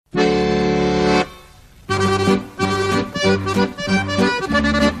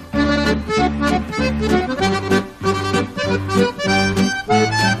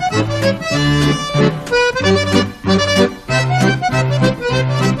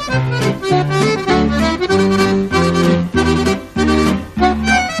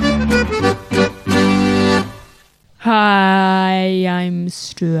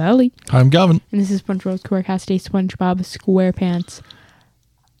Ellie. Hi, I'm Gavin. And this is SpongeBob SquareCast, a SpongeBob SquarePants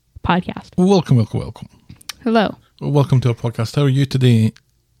podcast. Welcome. Hello. Welcome to our podcast. How are you today,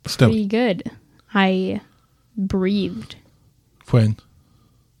 Stella? Pretty good. I breathed When?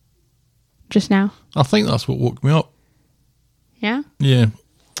 just now. I think that's what woke me up. Yeah? Yeah.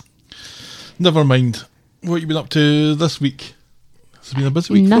 Never mind. What you been up to this week? Has it been a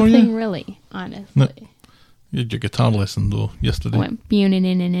busy week for you? Nothing really, honestly. No. You had your guitar lesson, though, yesterday. Went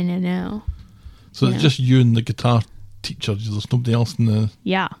no. So it's just you and the guitar teacher. There's nobody else in the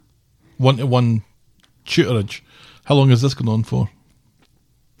Yeah. one-to-one tutorage. How long has this gone on for?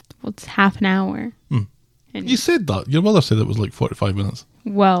 Well, it's half an hour. And You said that. Your mother said it was like 45 minutes.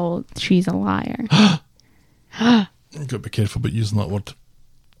 well, she's a liar. You've got to be careful about using that word.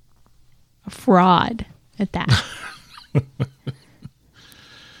 A fraud at that. But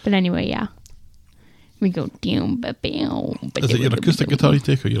anyway, yeah. We go down, Is it your acoustic guitar you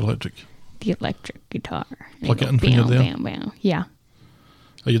take or your electric? The electric guitar. And Plug I it in when you're there? Bam. Yeah.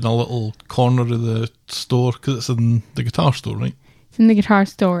 Are you in a little corner of the store? Because it's in the guitar store, right? It's in the guitar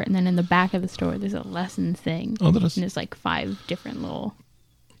store, and then in the back of the store, there's a lessons thing. Oh, there is. And there's like 5 different little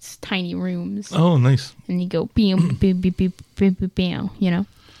tiny rooms. Oh, nice. And you go bam, you know?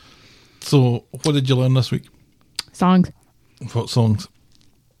 So, what did you learn this week? Songs. What songs?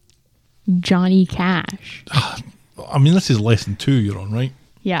 Johnny Cash. I mean, this is lesson 2 you're on, right?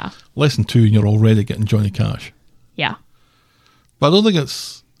 Yeah. Lesson 2 and you're already getting Johnny Cash. Yeah. But I don't think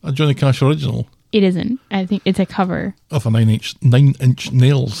it's a Johnny Cash original It isn't. I think it's a cover. of a 9-inch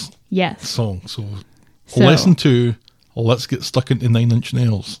Nails Yes. song. So, So- lesson 2, let's get stuck into 9-inch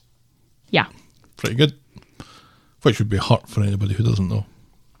Nails. Yeah. Pretty good. Which would be a hurt for anybody who doesn't know.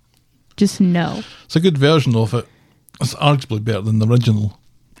 Just no. It's a good version of it. It's arguably better than the original.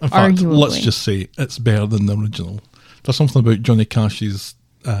 In fact, Arguably. let's just say it's better than the original. There's something about Johnny Cash's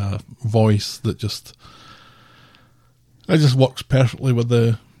voice that just works perfectly with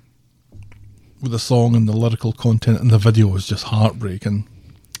the song and the lyrical content, and the video is just heartbreaking.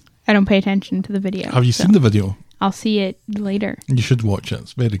 I don't pay attention to the video. Have you so seen the video? I'll see it later. You should watch it.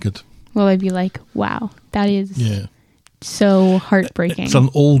 It's very good. Will I be like, wow, that is Yeah. so heartbreaking. It's an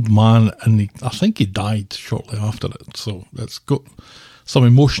old man, and I think he died shortly after it. So it's got some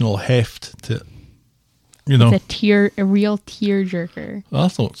emotional heft to it. You know, It's a real tearjerker. I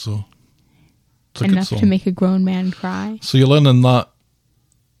thought so. It's a good Enough song. to make a grown man cry. So you're learning that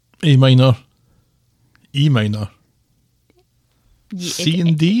A minor, E minor, C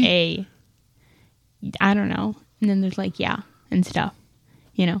and D? A. I don't know. And then there's like, yeah, and stuff.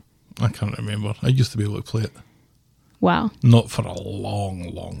 You know? I can't remember. I used to be able to play it. Wow. Not for a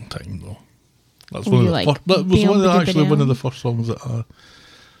long, long time though. That's Were one of you the like, first, that was bam-ba-da-ba-dam? one of the first songs that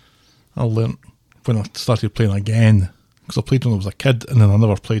I learnt when I started playing again. Because I played when I was a kid, and then I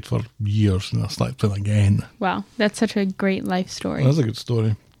never played for years, and I started playing again. Wow. That's such a great life story. That's a good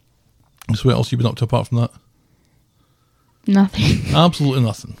story. So what else you been up to apart from that? Nothing. Absolutely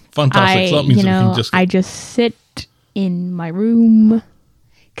nothing. Fantastic. So that means that we can just I just sit in my room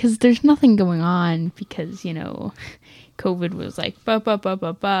because there's nothing going on because, COVID was like,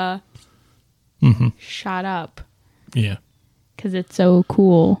 shut up yeah. because it's so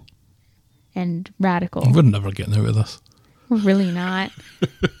cool and radical. We're never getting out of this. We're really not.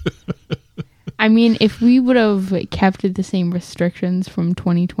 I mean, if we would have kept the same restrictions from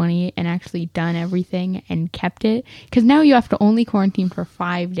 2020 and actually done everything and kept it, because now you have to only quarantine for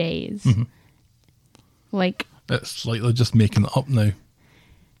 5 days. Mm-hmm. Like, It's like they're just making it up now.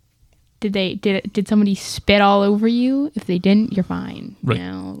 did somebody spit all over you? If they didn't, you're fine.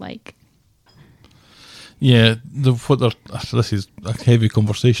 Right. Yeah, this is a heavy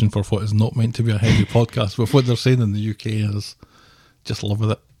conversation for what is not meant to be a heavy podcast, but what they're saying in the UK is just live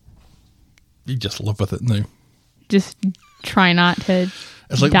with it. You just live with it now. just try not to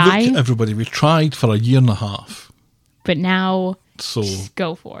It's like, die. look, everybody, we tried for a year and a half, But now, so just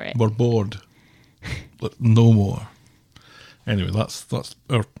go for it. we're bored. Like, no more. Anyway, that's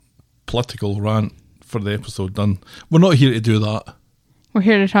our political rant for the episode done. We're not here to do that. We're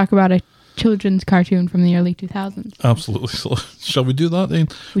here to talk about a children's cartoon from the early 2000s. Absolutely. So, shall we do that then?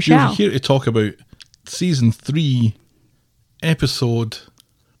 We shall. We're here to talk about season 3, episode.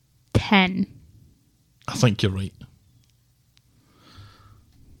 10. I think you're right.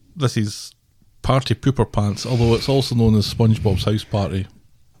 This is Party Pooper Pants, although it's also known as SpongeBob's House Party.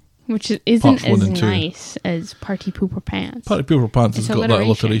 Which isn't Parts 1 as and 2. nice as Party Pooper Pants. Party Pooper Pants It's has got that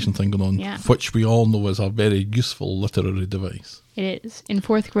alliteration. alliteration thing going on, Yeah. which we all know is a very useful literary device. It is. In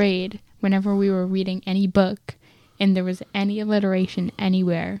 4th grade, whenever we were reading any book and there was any alliteration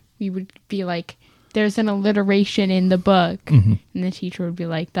anywhere, we would be like, there's an alliteration in the book. Mhm. And the teacher would be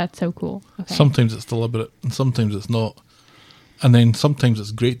like, that's so cool. Okay. Sometimes it's deliberate, and sometimes it's not. And then sometimes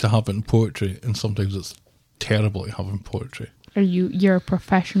it's great to have it in poetry, and sometimes it's terrible to have in poetry. You're a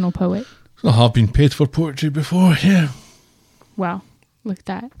professional poet? I have been paid for poetry before, yeah. Wow. Look at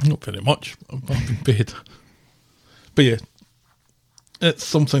that. Not very much. I've been paid. But yeah, it's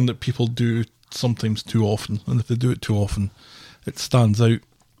something that people do sometimes too often. And if they do it too often, it stands out.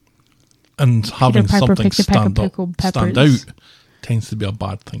 And having Piper something picked a peck of stand pickled out peppers. tends to be a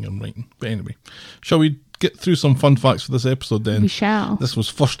bad thing in writing. But anyway, shall we get through some fun facts for this episode then? We shall. This was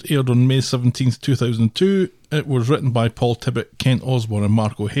first aired on May 17th, 2002. It was written by Paul Tibbett, Kent Osborne and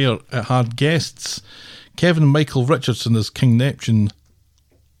Mark O'Hare. It had guests Kevin Michael Richardson as King Neptune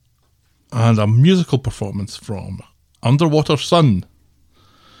and a musical performance from Underwater Sun.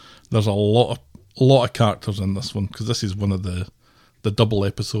 There's a lot of characters in this one because this is one of the double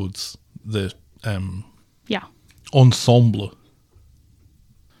episodes, the Yeah. ensemble.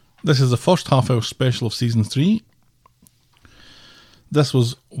 This is the first half-hour special of season 3. This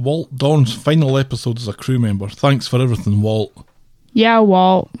was Walt Dorn's final episode as a crew member. Thanks for everything, Walt. Yeah,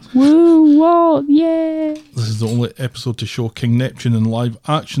 Walt. Woo, Walt. Yeah. This is the only episode to show King Neptune in live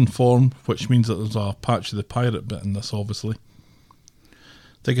action form, which means that there's a Patchy the Pirate bit in this, obviously.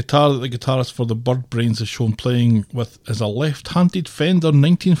 The guitar that the guitarist for the Bird Brains is shown playing with is a left-handed Fender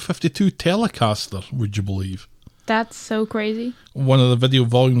 1952 Telecaster, would you believe? That's so crazy. One of the video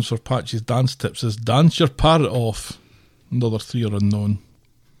volumes for Patchy's dance tips is Dance Your Parrot Off. The other 3 are unknown.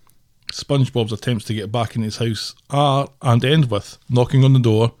 SpongeBob's attempts to get back in his house are, and end with, knocking on the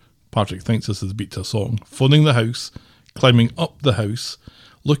door. Patrick thinks this is the beat to a song. Phoning the house, climbing up the house,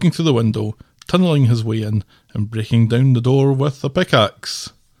 looking through the window, tunnelling his way in, and breaking down the door with a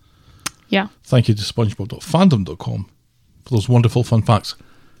pickaxe. Yeah. Thank you to spongebob.fandom.com for those wonderful fun facts.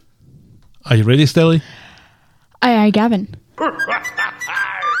 Are you ready, Stelly? Aye, Gavin.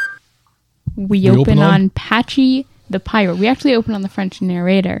 We open on Patchy the Pirate. We actually open on the French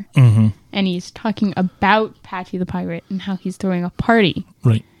narrator. Mm-hmm. And he's talking about Patchy the Pirate and how he's throwing a party.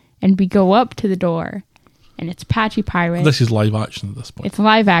 Right. And we go up to the door, and it's Patchy Pirate. This is live action at this point. It's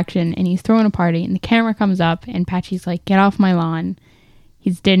live action, and he's throwing a party, and the camera comes up, and Patchy's like, get off my lawn.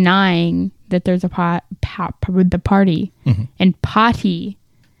 He's denying that there's a the party. Mm-hmm. And Patty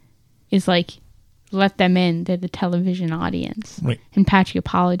is like, let them in. They're the television audience. Right. And Patchy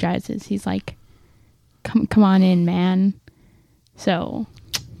apologizes. He's like, come on in, man. So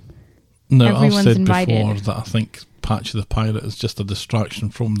Now, I've everyone's said invited. before that I think Patchy the Pirate is just a distraction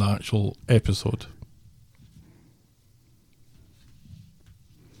from the actual episode.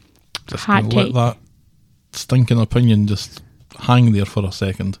 Just Hot going to let take. that stinking opinion just hang there for a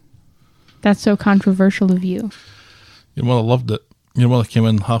second. That's so controversial of you. Your mother loved it. Your mother came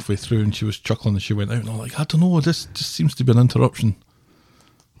in halfway through and she was chuckling and she went out and I'm like, I don't know, this just seems to be an interruption.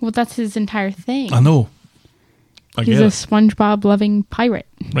 Well, that's his entire thing. I know. I He's get a it. SpongeBob loving pirate.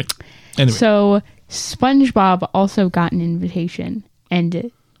 Right. Anyway. So SpongeBob also got an invitation,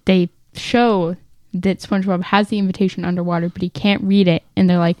 and they show that SpongeBob has the invitation underwater, but he can't read it. And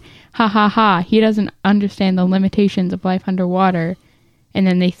they're like, ha ha ha, he doesn't understand the limitations of life underwater. And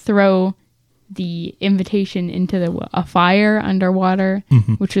then they throw the invitation into a fire underwater,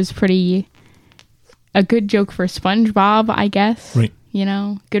 which was a good joke for SpongeBob, I guess. Right. You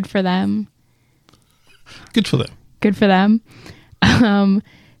know, good for them. Good for them. Good for them.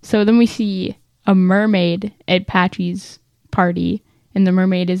 So then we see a mermaid at Patchy's party, and the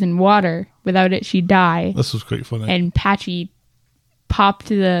mermaid is in water. Without it, she'd die. This was quite funny. And Patchy popped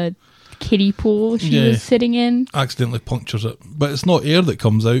the kiddie pool she was sitting in. Accidentally punctures it. But it's not air that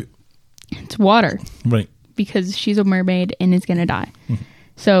comes out. It's water. Right. Because she's a mermaid and is going to die.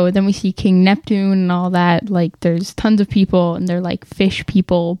 So then we see King Neptune and all that. Like, there's tons of people, and they're like fish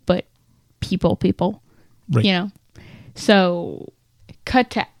people, but people. Right. You know? So,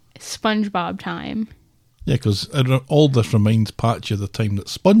 cut to SpongeBob time. Yeah, because all this reminds Patchy of the time that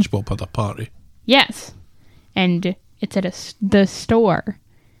SpongeBob had a party. Yes. And it's at the store.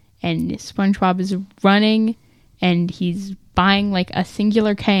 And SpongeBob is running, and he's buying like a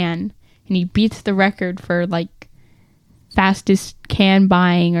singular can, and he beats the record for like fastest can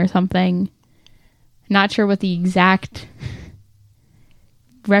buying or something. Not sure what the exact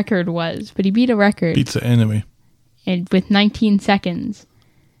record was, but he beat a record. Beats it anyway. And with 19 seconds.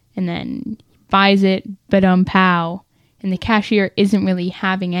 And then buys it, pow. And the cashier isn't really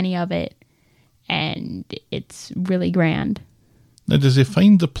having any of it. And it's really grand. Now, does he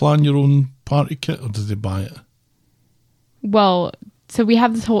find the plan your own party kit or does he buy it? Well, so we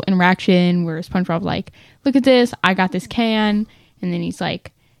have this whole interaction where SpongeBob's like, look at this, I got this can. And then he's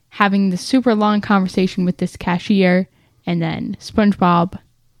like, having this super long conversation with this cashier, and then SpongeBob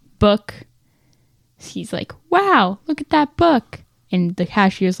book. He's like, wow, look at that book. And the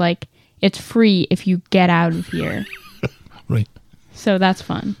cashier's like, it's free if you get out of here. Right. So that's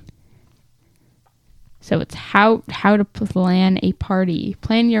fun. So it's how to plan a party.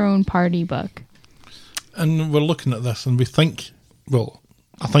 Plan your own party book. And we're looking at this and we think, well,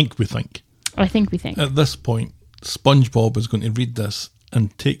 I think we think. At this point, SpongeBob is going to read this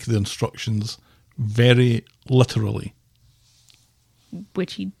and take the instructions very literally.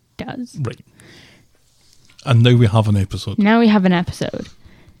 Which he does. Right. And now we have an episode.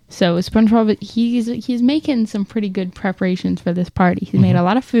 So SpongeBob, he's making some pretty good preparations for this party. He's made a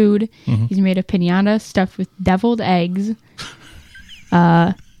lot of food. He's made a piñata stuffed with deviled eggs.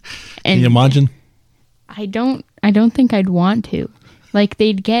 And can you imagine? I don't think I'd want to. Like,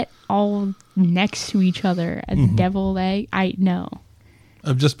 they'd get all next to each other as deviled egg. I know.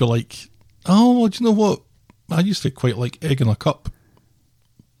 I'd just be like, oh, well, do you know what? I used to quite like egg in a cup.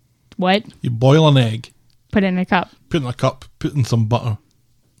 What? You boil an egg. Put it in a cup. Put it in a cup, put in some butter,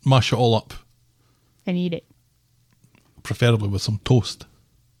 mash it all up. And eat it. Preferably with some toast.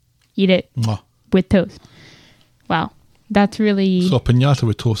 Eat it. Mwah. With toast. Wow. That's really... So a piñata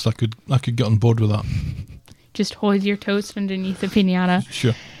with toast, I could get on board with that. Just hold your toast underneath the piñata.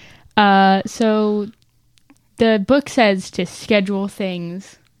 Sure. So the book says to schedule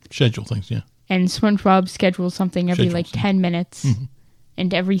things. Schedule things, yeah. And SpongeBob schedules something every 10 minutes.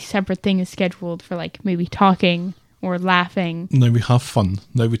 And every separate thing is scheduled for like maybe talking or laughing. Now we have fun.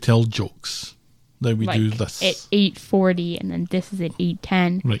 Now we tell jokes. Now we like do this. At 8:40 and then this is at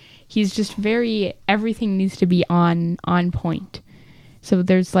 8:10. Right. He's just everything needs to be on point. So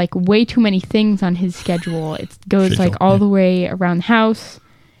there's like way too many things on his schedule. It goes like all the way around the house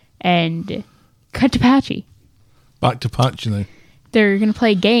and cut to Patchy. Back to Patchy now. They're going to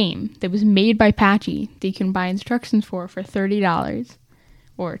play a game that was made by Patchy that you can buy instructions for $30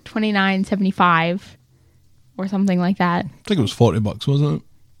 or $29.75 or something like that. I think it was $40, wasn't it?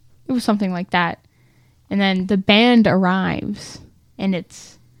 It was something like that. And then the band arrives and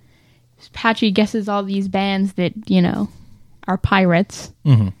it's Patchy guesses all these bands that, are pirates.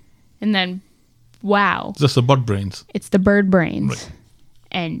 And then, wow. Is this the Bird Brains? It's the Bird Brains. Right.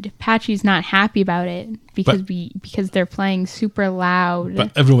 And Patchy's not happy about it because they're playing super loud.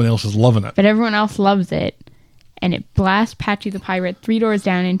 But everyone else is loving it. But everyone else loves it. And it blasts Patchy the pirate 3 doors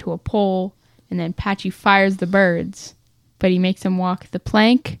down into a pole. And then Patchy fires the birds. But he makes them walk the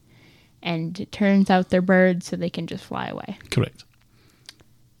plank. And it turns out they're birds so they can just fly away. Correct.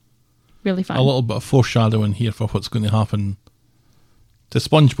 Really fun. A little bit of foreshadowing here for what's going to happen to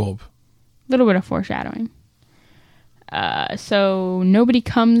SpongeBob. A little bit of foreshadowing. So nobody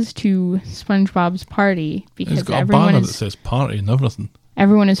comes to SpongeBob's party because He's got everyone a banner is... that says party and everything.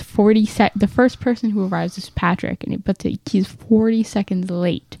 Everyone is 40 The first person who arrives is Patrick, and he's 40 seconds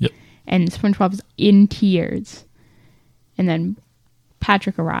late. Yep. And SpongeBob's in tears. And then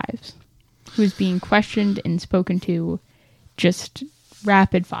Patrick arrives, who's being questioned and spoken to just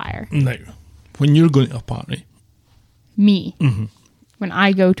rapid fire. Now, when you're going to a party... Me. When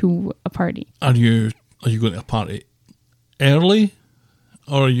I go to a party. Are you going to a party early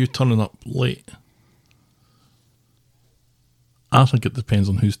or are you turning up late? I think it depends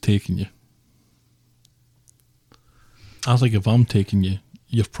on who's taking you. I think if I'm taking you,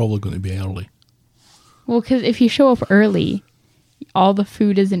 you're probably going to be early. Well, because if you show up early, all the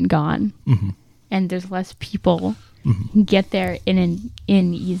food isn't gone. And there's less people who get there in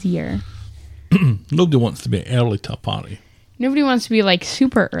easier. Nobody wants to be early to a party. Nobody wants to be like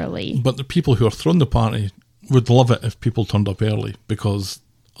super early. But the people who are throwing the party would love it if people turned up early, because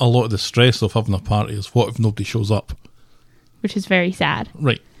a lot of the stress of having a party is what if nobody shows up. Which is very sad.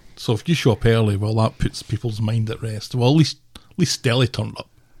 Right. So if you show up early, well, that puts people's mind at rest. Well, at least Stelly turned up.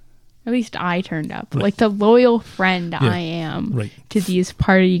 At least I turned up. Right. Like the loyal friend I am to these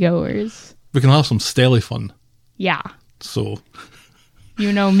party goers. We can have some Stelly fun. Yeah. So...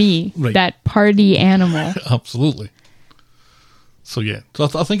 You know me, right. That party animal. Absolutely. So yeah, so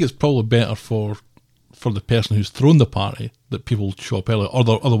I think it's probably better for the person who's thrown the party that people show up early.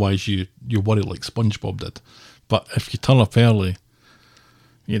 Otherwise, you worry like SpongeBob did. But if you turn up early,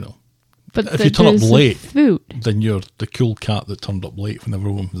 But if you turn up late, food. then you're the cool cat that turned up late when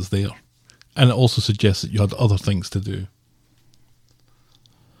everyone was there. And it also suggests that you had other things to do.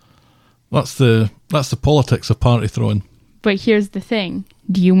 That's the politics of party throwing. But here's the thing.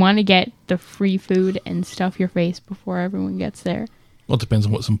 Do you want to get the free food and stuff your face before everyone gets there? Well, it depends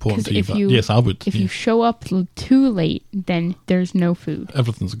on what's important to you. Yes, I would. If you show up too late, then there's no food.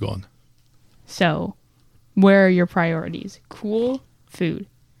 Everything's gone. So, where are your priorities? Cool, food.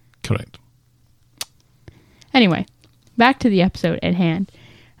 Correct. Anyway, back to the episode at hand.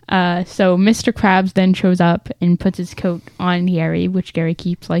 So Mr. Krabs then shows up and puts his coat on Gary, which Gary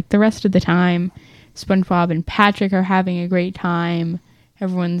keeps like the rest of the time. SpongeBob and Patrick are having a great time.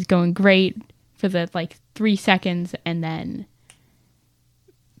 Everyone's going great for the 3 seconds, and then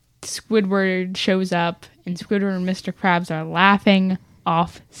Squidward shows up, and Squidward and Mr. Krabs are laughing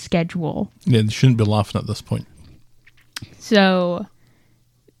off schedule. Yeah, they shouldn't be laughing at this point. So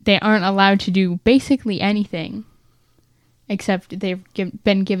they aren't allowed to do basically anything, except they've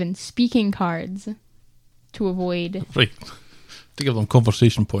been given speaking cards to avoid... Right. To give them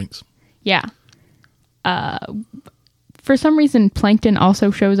conversation points. Yeah. For some reason, Plankton also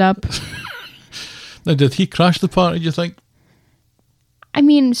shows up. Now, did he crash the party, do you think? I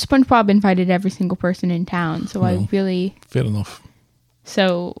mean, SpongeBob invited every single person in town, so I really... Fair enough.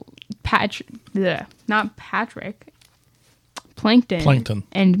 So, not Patrick, Plankton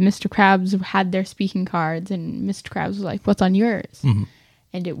and Mr. Krabs had their speaking cards, and Mr. Krabs was like, what's on yours? Mm-hmm.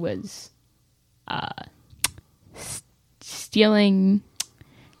 And it was stealing,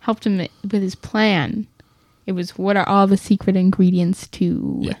 helped him with his plan. It was, what are all the secret ingredients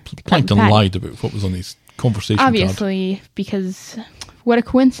to... Yeah, Plankton lied about what was on his conversation Obviously, card. Because what a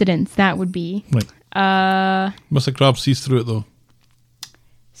coincidence that would be. Right. Mr. Krabs sees through it, though.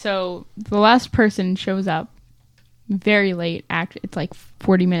 So, the last person shows up very late. It's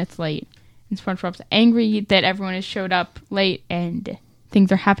 40 minutes late. And SpongeBob's angry that everyone has showed up late and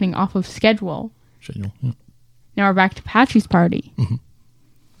things are happening off of schedule. Yeah. Now we're back to Patchy's party. Mm-hmm.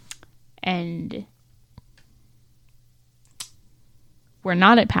 And we're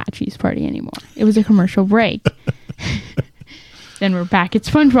not at Patchy's party anymore. It was a commercial break. Then we're back at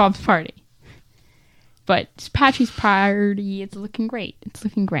SpongeBob's party. But Patchy's party, it's looking great. It's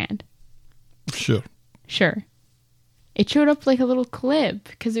looking grand. Sure. It showed up like a little clip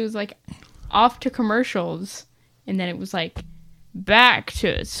because it was off to commercials, and then it was back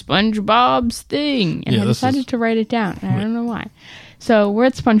to SpongeBob's thing. And I decided to write it down. And I don't know why. So we're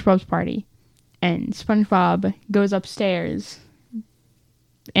at SpongeBob's party, and SpongeBob goes upstairs,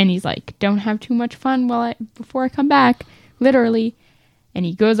 and he's like, "Don't have too much fun before I come back," literally. And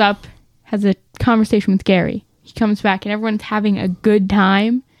he goes up, has a conversation with Gary. He comes back, and everyone's having a good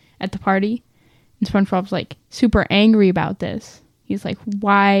time at the party. And SpongeBob's super angry about this. He's like,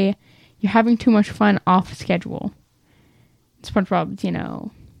 "Why? You're having too much fun off schedule." SpongeBob,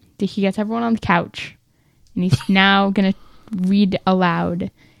 he gets everyone on the couch, and he's now going to read aloud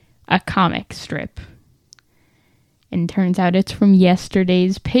a comic strip. And it turns out it's from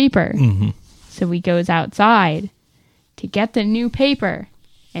yesterday's paper. Mm-hmm. So he goes outside to get the new paper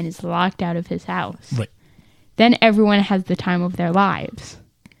and is locked out of his house. Right. Then everyone has the time of their lives.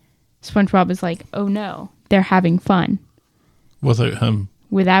 SpongeBob is like, oh no, they're having fun. Without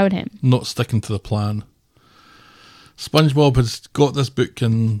him. Not sticking to the plan. SpongeBob has got this book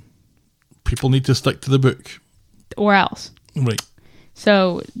and people need to stick to the book. Or else. Right.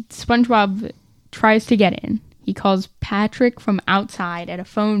 So SpongeBob tries to get in. He calls Patrick from outside at a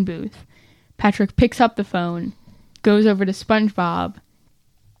phone booth. Patrick picks up the phone, goes over to SpongeBob,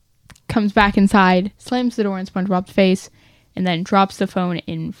 comes back inside, slams the door in SpongeBob's face, and then drops the phone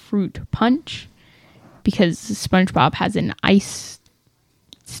in Fruit Punch because SpongeBob has an ice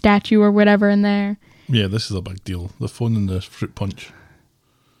statue or whatever in there. Yeah, this is a big deal. The phone and the Fruit Punch.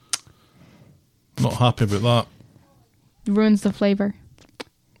 Not happy about that. Ruins the flavor.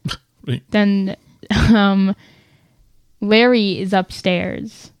 Right. Then Larry is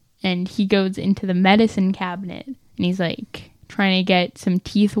upstairs and he goes into the medicine cabinet and he's trying to get some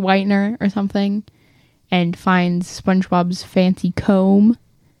teeth whitener or something and finds SpongeBob's fancy comb.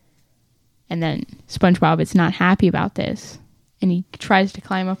 And then SpongeBob is not happy about this and he tries to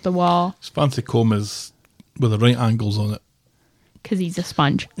climb up the wall. His fancy comb is with the right angles on it. Because he's a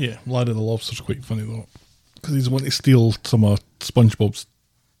sponge. Yeah, Larry the Lobster's quite funny though. Because he's wanting to steal some of SpongeBob's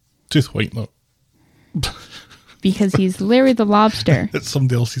tooth whitener. Because he's Larry the Lobster. It's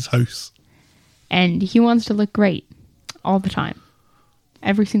somebody else's house. And he wants to look great all the time.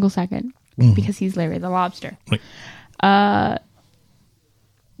 Every single second. Mm-hmm. Because he's Larry the Lobster. Right.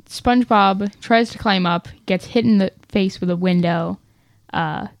 SpongeBob tries to climb up, gets hit in the face with a window.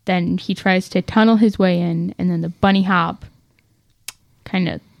 Then he tries to tunnel his way in, and then the bunny hop kind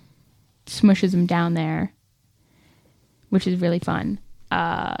of smushes him down there, which is really fun.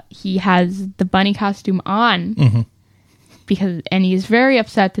 He has the bunny costume on, mm-hmm. and he's very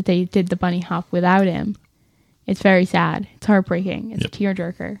upset that they did the bunny hop without him. It's very sad. It's heartbreaking. It's a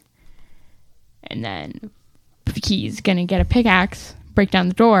tearjerker. And then he's going to get a pickaxe, break down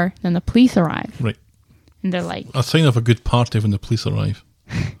the door, then the police arrive. Right. And they're like... A sign of a good party when the police arrive.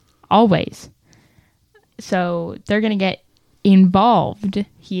 always. So they're going to get involved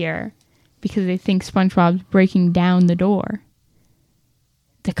here because they think SpongeBob's breaking down the door.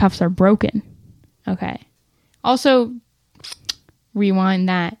 The cuffs are broken. Okay. Also, rewind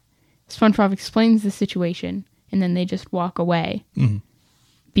that. SpongeBob explains the situation, and then they just walk away. Mm-hmm.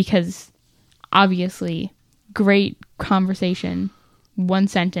 Because, obviously, great conversation, one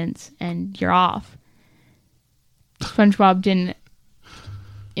sentence, and you're off. SpongeBob didn't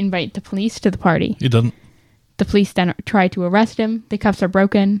invite the police to the party. He didn't. The police then try to arrest him. The cuffs are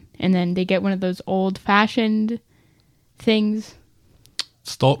broken, and then they get one of those old-fashioned things.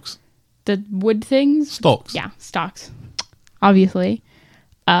 Stocks. The wood things? Stocks. Yeah, stocks. Obviously.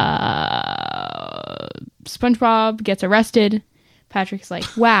 SpongeBob gets arrested. Patrick's like,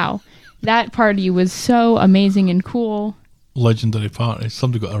 wow, that party was so amazing and cool. Legendary party.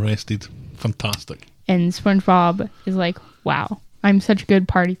 Somebody got arrested. Fantastic. And SpongeBob is like, wow, I'm such a good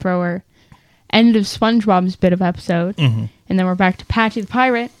party thrower. End of SpongeBob's bit of episode. Mm-hmm. And then we're back to Patchy the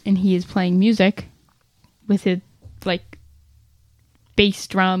Pirate, and he is playing music with his, like, bass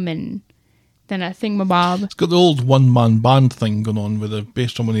drum and then a thingamabob. It's got the old one-man band thing going on with the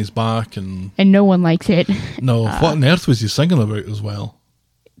bass drum on his back and no one likes it. No, what on earth was he singing about as well?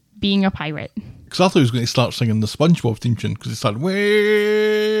 Being a pirate. Because I thought he was going to start singing the SpongeBob theme tune because he started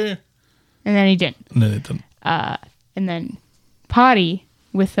way, and then he didn't. And then he didn't. And then Potty,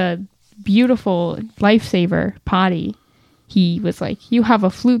 with a beautiful lifesaver, Potty, he was like, you have a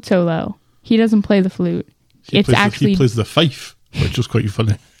flute solo. He doesn't play the flute. He plays the fife, which was quite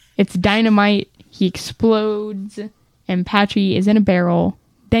funny. It's dynamite. He explodes, and Patchy is in a barrel.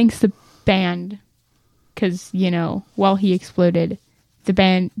 Thanks the band, because, you know, while he exploded, the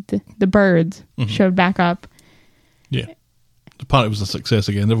band, the birds showed back up. Yeah. The party was a success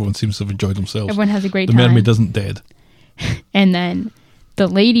again. Everyone seems to have enjoyed themselves. Everyone has a great time. The mermaid isn't dead. And then the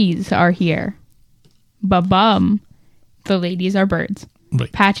ladies are here. Ba-bum. The ladies are birds.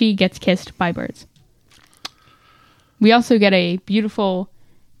 Right. Patchy gets kissed by birds. We also get a beautiful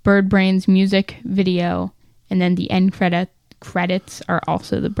Bird Brains music video, and then the end credits are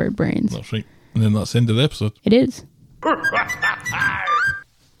also the Bird Brains. That's right. And then that's the end of the episode. It is.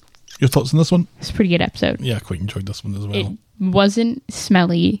 Your thoughts on this one? It's a pretty good episode. Yeah, I quite enjoyed this one as well. It wasn't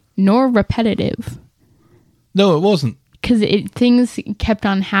smelly nor repetitive. No, it wasn't. Because things kept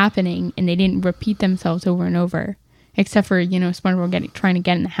on happening, and they didn't repeat themselves over and over. Except for, you know, SpongeBob trying to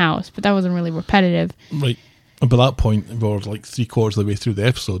get in the house. But that wasn't really repetitive. Right. And by that point, we were like 3/4 of the way through the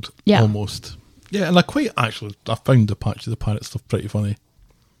episode. Yeah. Almost. Yeah, and I found the Patchy the Pirate stuff pretty funny.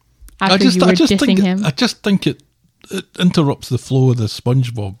 After you were dissing him? I just think it interrupts the flow of the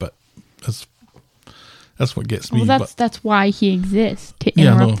SpongeBob bit. That's what gets me. Well, that's why he exists, to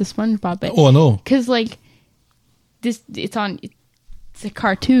interrupt the SpongeBob bit. Oh, I know. Because, like, it's a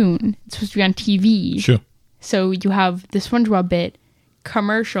cartoon. It's supposed to be on TV. Sure. So you have the SpongeBob bit,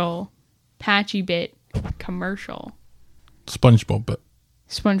 commercial, Patchy bit, commercial. SpongeBob bit.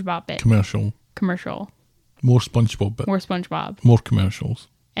 SpongeBob bit. Commercial. More SpongeBob bit. More SpongeBob. More commercials.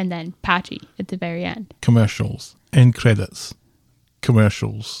 And then Patchy at the very end. Commercials. End credits.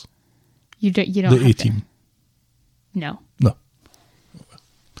 Commercials. You don't the have A-Team. to. No.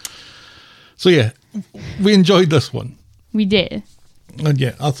 So yeah, we enjoyed this one. We did. And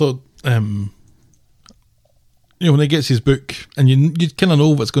yeah, I thought, when he gets his book, and you kind of know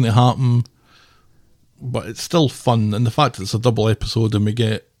what's going to happen, but it's still fun. And the fact that it's a double episode and we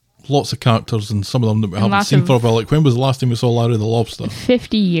get lots of characters and some of them that we haven't seen for a while. Like, when was the last time we saw Larry the Lobster?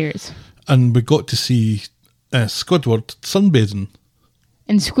 50 years. And we got to see Squidward sunbathing.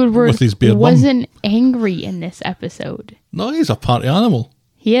 And Squidward with his beard wasn't angry in this episode. No, he's a party animal.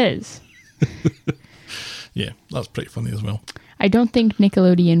 He is. Yeah, that's pretty funny as well. I don't think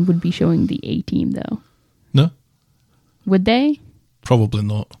Nickelodeon would be showing the A-Team, though. No? Would they? Probably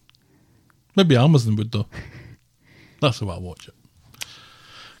not. Maybe Amazon would, though. That's the way I watch it.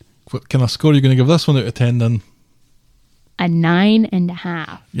 What kind of score are you going to give this one out of 10, then? A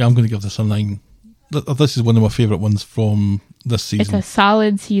 9.5. Yeah, I'm going to give this a 9. This is one of my favourite ones from this season. It's a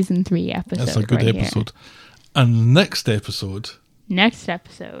solid season 3 episode. It's a good episode. Here. And next episode...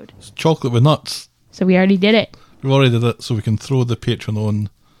 It's chocolate with nuts. So we already did it. We've already did it, so we can throw the Patreon on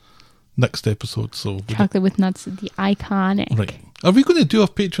next episode. So chocolate with nuts, the iconic. Right. Are we going to do a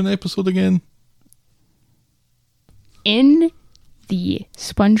Patreon episode again? In the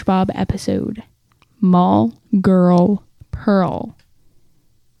SpongeBob episode, Mall Girl Pearl,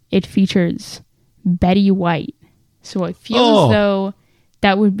 it features Betty White. So I feel as though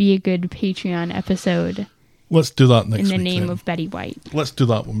that would be a good Patreon episode. Let's do that next week. In the name then. of Betty White. Let's do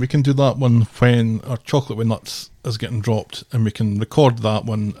that one. We can do that one when our chocolate with nuts is getting dropped, and we can record that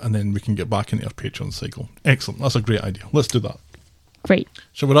one, and then we can get back into our Patreon cycle. Excellent. That's a great idea. Let's do that. Great.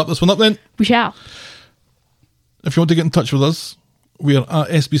 Shall we wrap this one up then? We shall. If you want to get in touch with us, we are at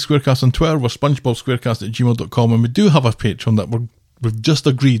SB Squarecast on Twitter. We're SpongeBobSquarecast@gmail.com, and we do have a Patreon that we've just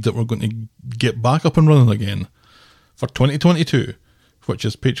agreed that we're going to get back up and running again for 2022, which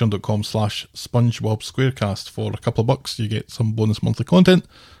is patreon.com/SpongeBobSquarecast. For a couple of bucks, you get some bonus monthly content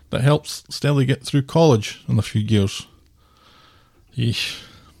that helps Stella get through college in a few years. Yeesh.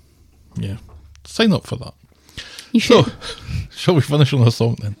 Yeah. Sign up for that. You should. So, shall we finish on a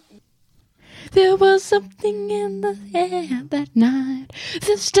song then? There was something in the air that night.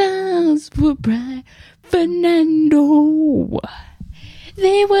 The stars were bright. Fernando.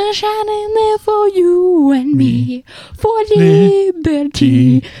 They were shining there for you and me. For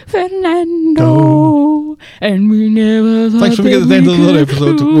liberty, Fernando. And we never thought. Thanks for being at the end of another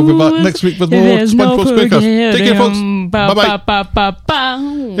episode. We'll be back next week with more SpongeBob Squarecast. Take care, folks. Bye-bye.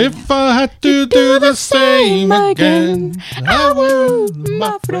 If I had to do the same again, I would,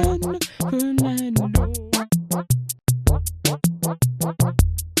 my friend Fernando.